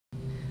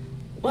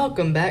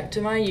Welcome back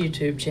to my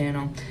YouTube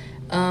channel.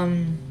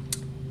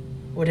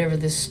 Whatever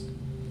this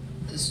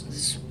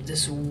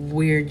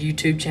weird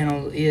YouTube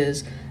channel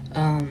is.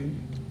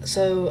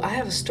 So I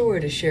have a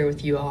story to share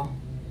with you all.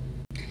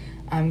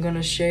 I'm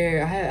gonna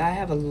share. I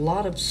have a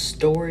lot of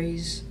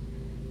stories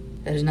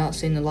that has not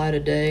seen the light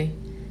of day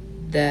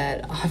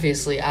that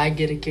obviously I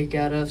get a kick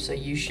out of, so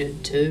you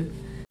should too.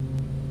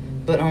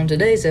 But on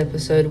today's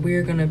episode,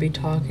 we're gonna be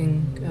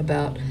talking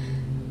about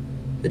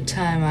the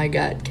time I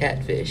got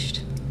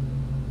catfished.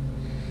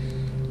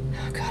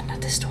 Oh God,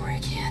 not this story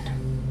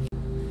again.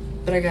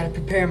 But I gotta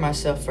prepare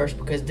myself first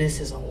because this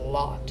is a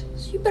lot.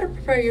 So you better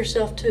prepare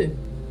yourself too.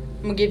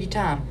 I'm gonna give you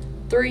time.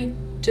 3,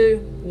 2,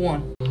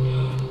 1.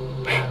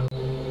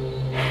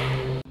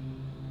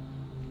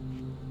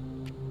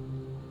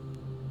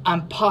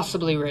 I'm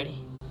possibly ready.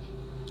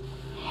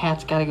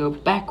 Hat's gotta go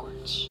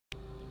backwards.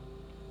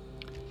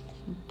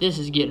 This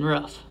is getting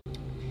rough.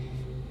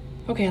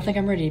 Okay, I think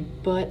I'm ready,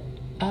 but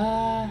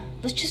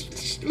let's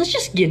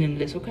just get into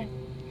this, okay?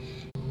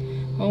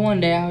 Well, one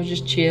day I was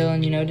just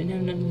chilling, didn't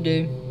have nothing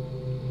to do.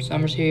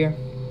 Summer's here.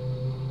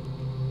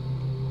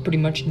 Pretty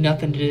much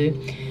nothing to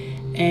do.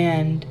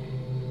 And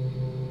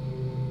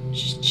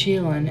just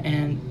chilling,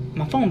 and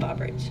my phone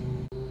vibrates.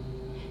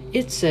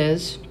 It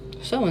says,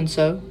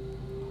 so-and-so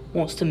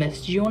wants to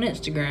message you on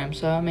Instagram.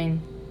 So, I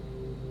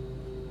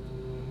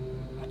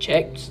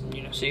checked,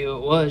 see who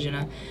it was,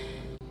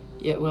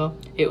 Yeah, well,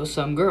 it was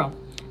some girl.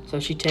 So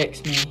she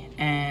texted me,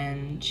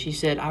 and she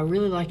said, I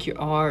really like your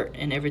art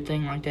and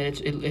everything like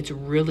that. It's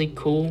really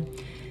cool,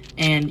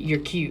 and you're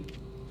cute.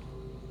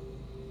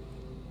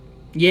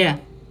 Yeah.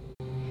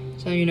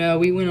 So,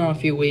 we went on a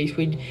few weeks.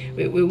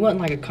 We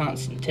wasn't like a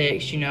constant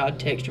text, I'd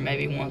text her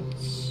maybe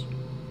once,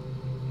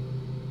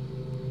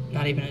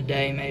 not even a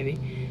day maybe.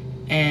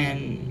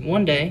 And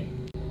one day,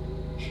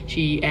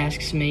 she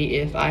asks me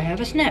if I have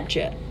a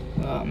Snapchat.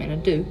 Well, I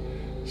do.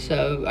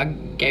 So I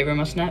gave her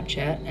my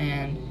Snapchat,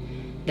 and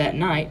that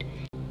night,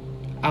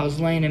 I was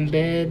laying in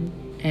bed,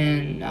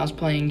 and I was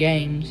playing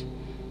games.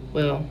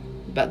 Well,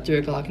 about 3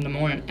 o'clock in the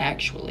morning,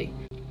 actually.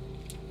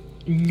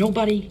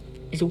 Nobody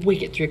is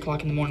awake at 3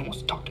 o'clock in the morning and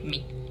wants to talk to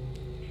me.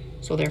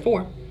 So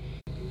therefore,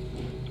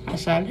 I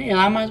decided, hey,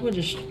 I might as well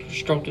just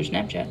stroll through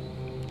Snapchat.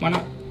 Why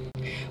not?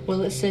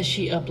 Well, it says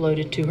she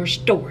uploaded to her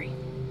story.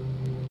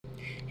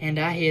 And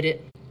I hit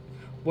it.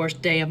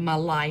 Worst day of my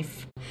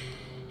life.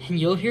 And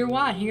you'll hear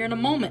why here in a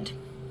moment.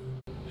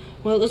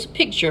 Well, it was a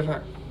picture of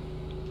her.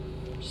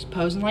 Just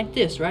posing like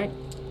this, right?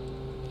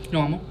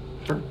 Normal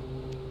for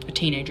a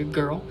teenager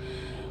girl.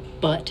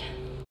 But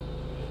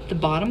the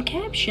bottom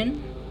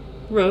caption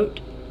wrote,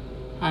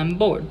 I'm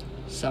bored.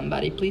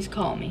 Somebody please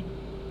call me.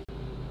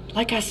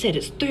 Like I said,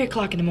 it's 3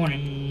 o'clock in the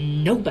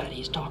morning.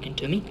 Nobody's talking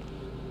to me.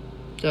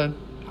 So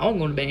I wasn't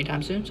going to bed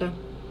anytime soon, so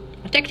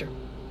I text her.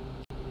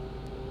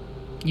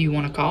 You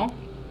want to call?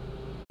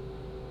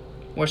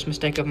 Worst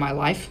mistake of my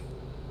life.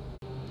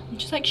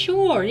 And she's like,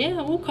 sure, yeah,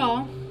 we'll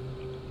call.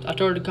 I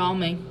told her to call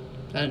me.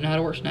 I didn't know how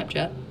to work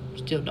Snapchat.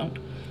 Still don't.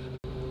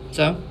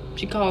 So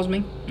she calls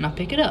me, and I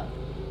pick it up.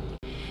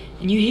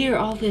 And you hear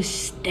all this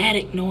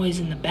static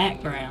noise in the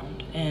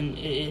background. And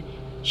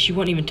she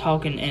wasn't even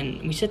talking.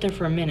 And we sat there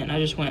for a minute, and I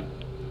just went,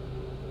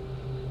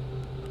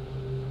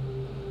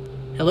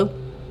 hello?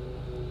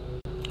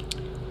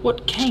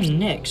 What came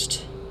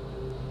next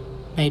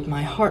made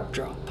my heart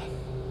drop.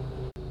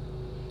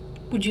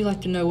 Would you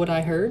like to know what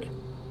I heard?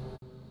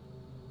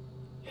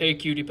 Hey,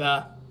 cutie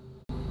pie.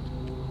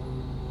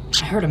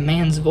 I heard a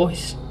man's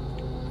voice.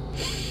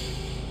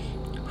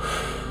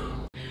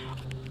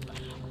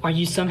 Are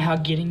you somehow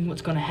getting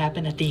what's going to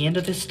happen at the end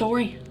of this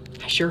story?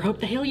 I sure hope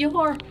the hell you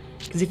are,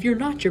 because if you're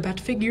not, you're about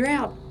to figure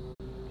out.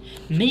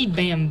 Me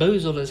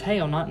bamboozled as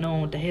hell, not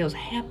knowing what the hell's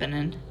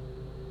happening.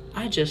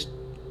 I just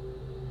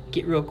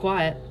get real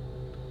quiet.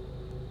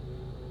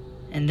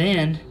 And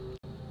then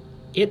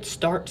it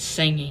starts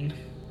singing.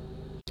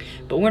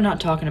 But we're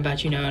not talking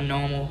about, a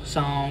normal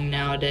song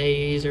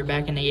nowadays or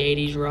back in the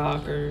 80s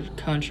rock or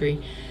country.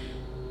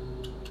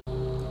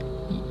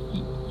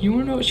 You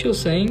wanna know what she'll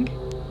sing?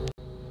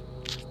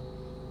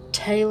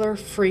 Taylor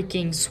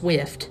freaking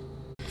Swift.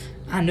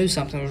 I knew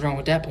something was wrong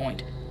at that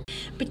point.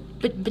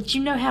 But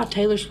you know how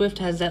Taylor Swift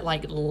has that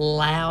like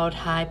loud,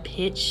 high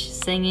pitch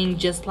singing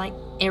just like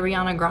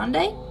Ariana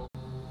Grande?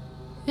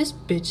 This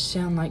bitch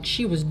sounded like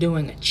she was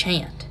doing a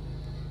chant.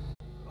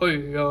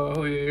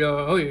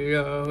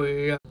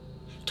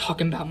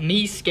 Talking about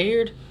me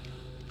scared.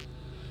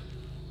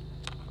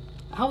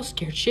 I was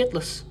scared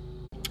shitless.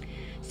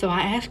 So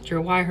I asked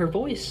her why her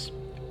voice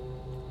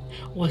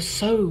was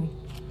so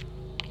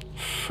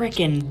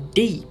freaking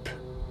deep.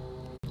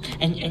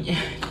 And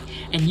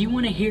you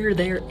want to hear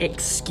their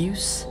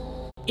excuse?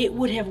 It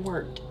would have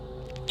worked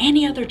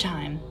any other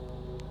time.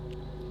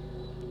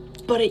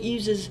 But it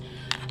uses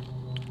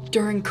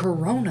during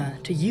Corona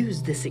to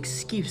use this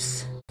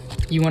excuse.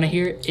 You want to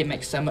hear it? It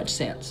makes so much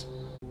sense.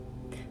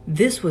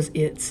 This was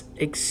its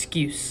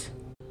excuse.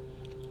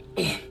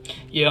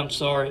 Yeah, I'm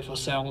sorry if I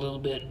sound a little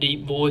bit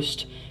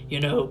deep-voiced. You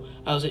know,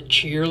 I was at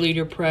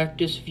cheerleader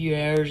practice a few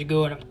hours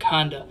ago, and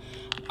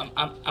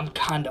I'm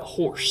kinda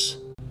hoarse.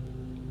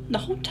 The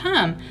whole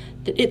time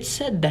that it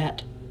said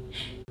that,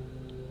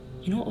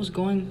 you know what was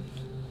going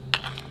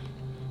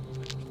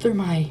through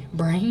my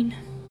brain?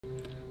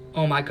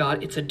 Oh my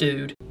God, it's a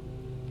dude.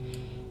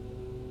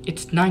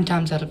 It's 9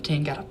 times out of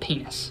 10 got a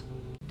penis.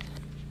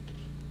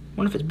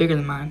 Wonder if it's bigger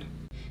than mine.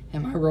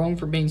 Am I wrong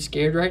for being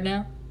scared right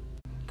now?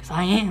 Because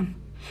I am.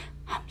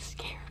 I'm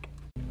scared.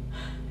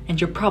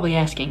 And you're probably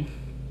asking,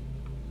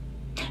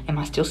 am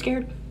I still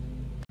scared?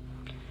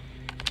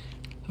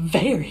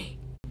 Very.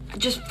 I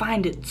just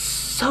find it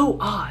so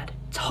odd.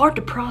 It's hard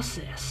to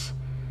process.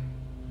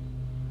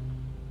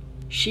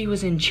 She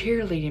was in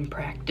cheerleading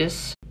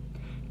practice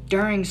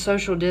during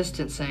social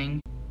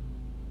distancing.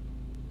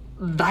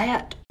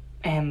 That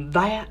and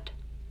that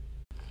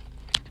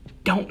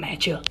don't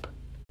match up.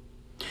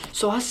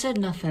 So I said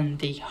nothing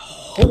the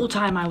whole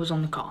time I was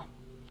on the call.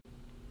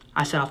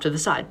 I sat off to the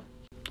side,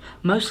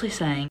 mostly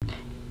saying,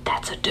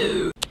 that's a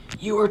dude.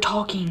 You are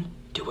talking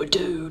to a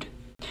dude.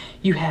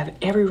 You have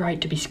every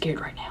right to be scared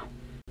right now.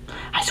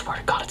 I swear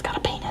to God, it's got a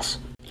penis.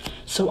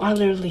 So I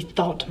literally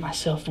thought to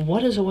myself,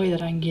 what is a way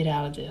that I can get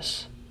out of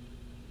this?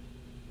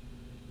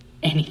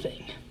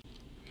 Anything.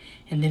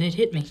 And then it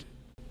hit me.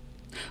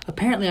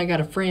 Apparently I got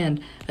a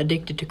friend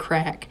addicted to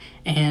crack,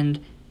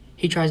 and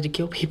he tries to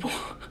kill people.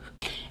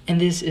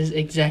 And this is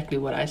exactly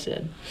what I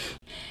said.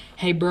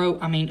 Hey bro,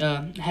 let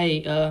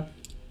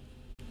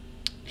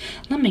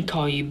me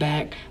call you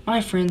back. My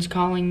friend's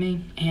calling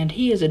me, and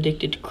he is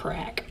addicted to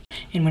crack.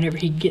 And whenever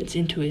he gets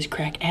into his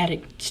crack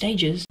addict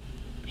stages,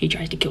 he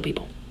tries to kill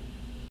people.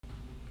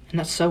 And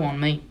that's so on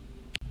me.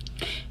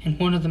 And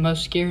one of the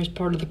most scariest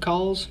part of the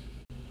calls,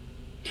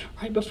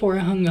 right before I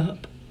hung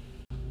up,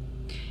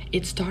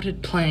 it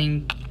started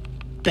playing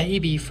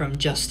Baby from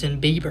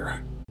Justin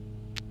Bieber.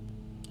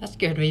 That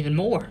scared me even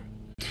more.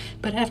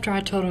 But after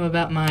I told him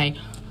about my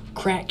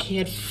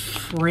crackhead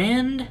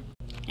friend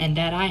and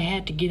that I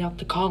had to get off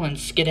the call and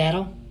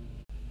skedaddle,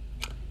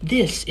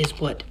 this is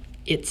what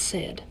it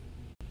said.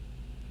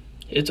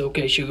 It's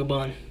okay, Sugar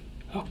Bun.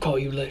 I'll call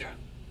you later.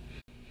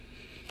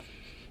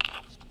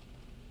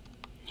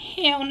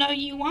 Hell no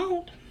you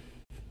won't.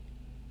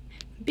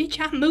 Bitch,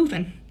 I'm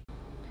moving.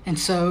 And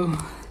so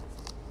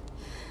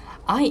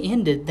I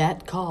ended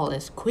that call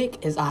as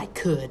quick as I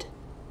could.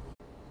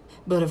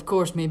 But of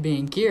course, me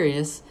being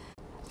curious,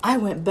 I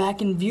went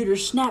back and viewed her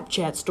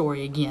Snapchat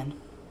story again.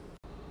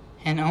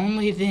 And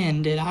only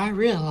then did I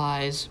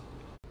realize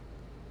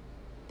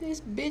this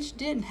bitch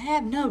didn't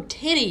have no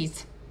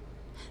titties.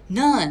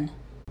 None.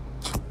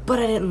 But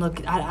I didn't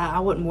look, I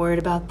wasn't worried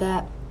about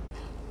that.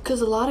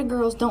 Because a lot of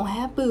girls don't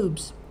have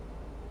boobs.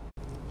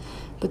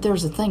 But there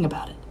was a thing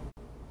about it.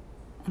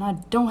 And I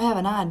don't have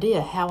an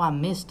idea how I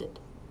missed it.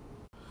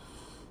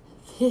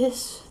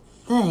 This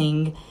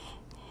thing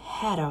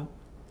had a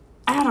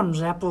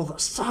Adam's apple the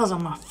size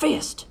of my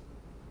fist.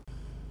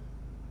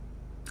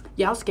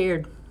 Yeah, I was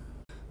scared.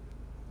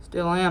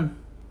 Still am.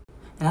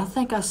 And I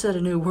think I set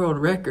a new world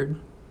record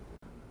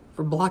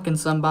for blocking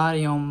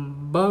somebody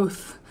on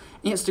both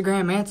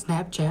Instagram and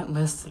Snapchat in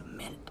less than a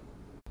minute.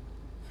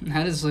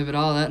 I didn't sleep at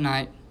all that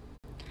night.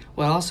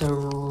 What also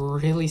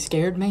really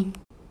scared me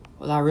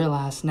was I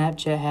realized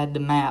Snapchat had the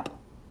map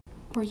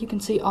where you can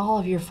see all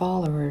of your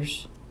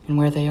followers and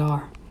where they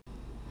are.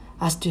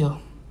 I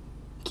still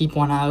keep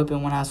one eye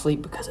open when I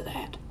sleep because of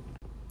that.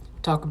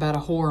 Talk about a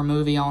horror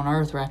movie on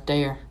Earth right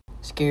there.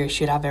 Scariest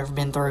shit I've ever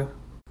been through.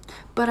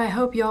 But I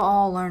hope y'all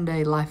all learned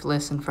a life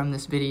lesson from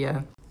this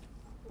video.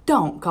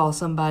 Don't call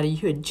somebody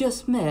you had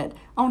just met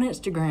on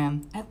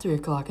Instagram at 3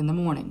 o'clock in the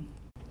morning.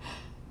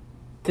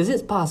 Because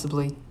it's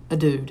possibly a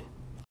dude.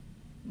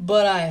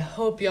 But I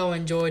hope y'all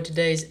enjoyed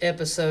today's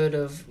episode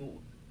of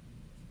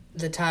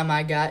the time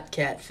I got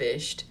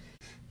catfished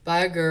by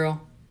a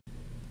girl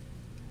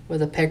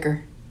with a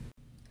pecker.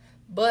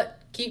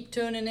 But keep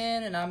tuning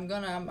in, and I'm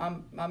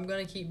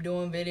gonna keep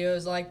doing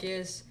videos like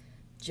this,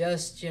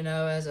 just, you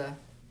know, as a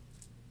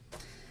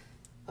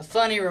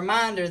funny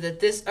reminder that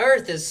this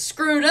earth is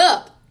screwed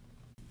up.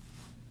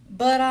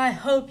 But I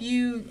hope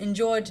you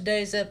enjoyed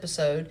today's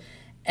episode,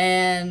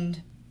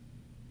 and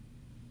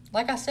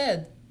like I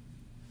said,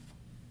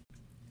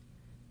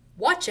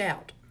 watch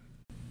out.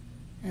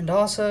 And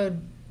also,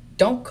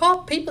 don't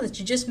call people that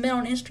you just met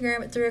on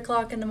Instagram at 3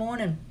 o'clock in the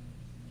morning.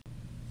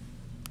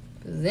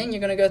 Because then you're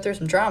going to go through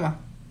some trauma.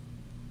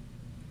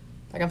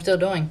 Like I'm still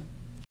doing.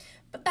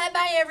 But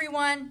bye-bye,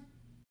 everyone.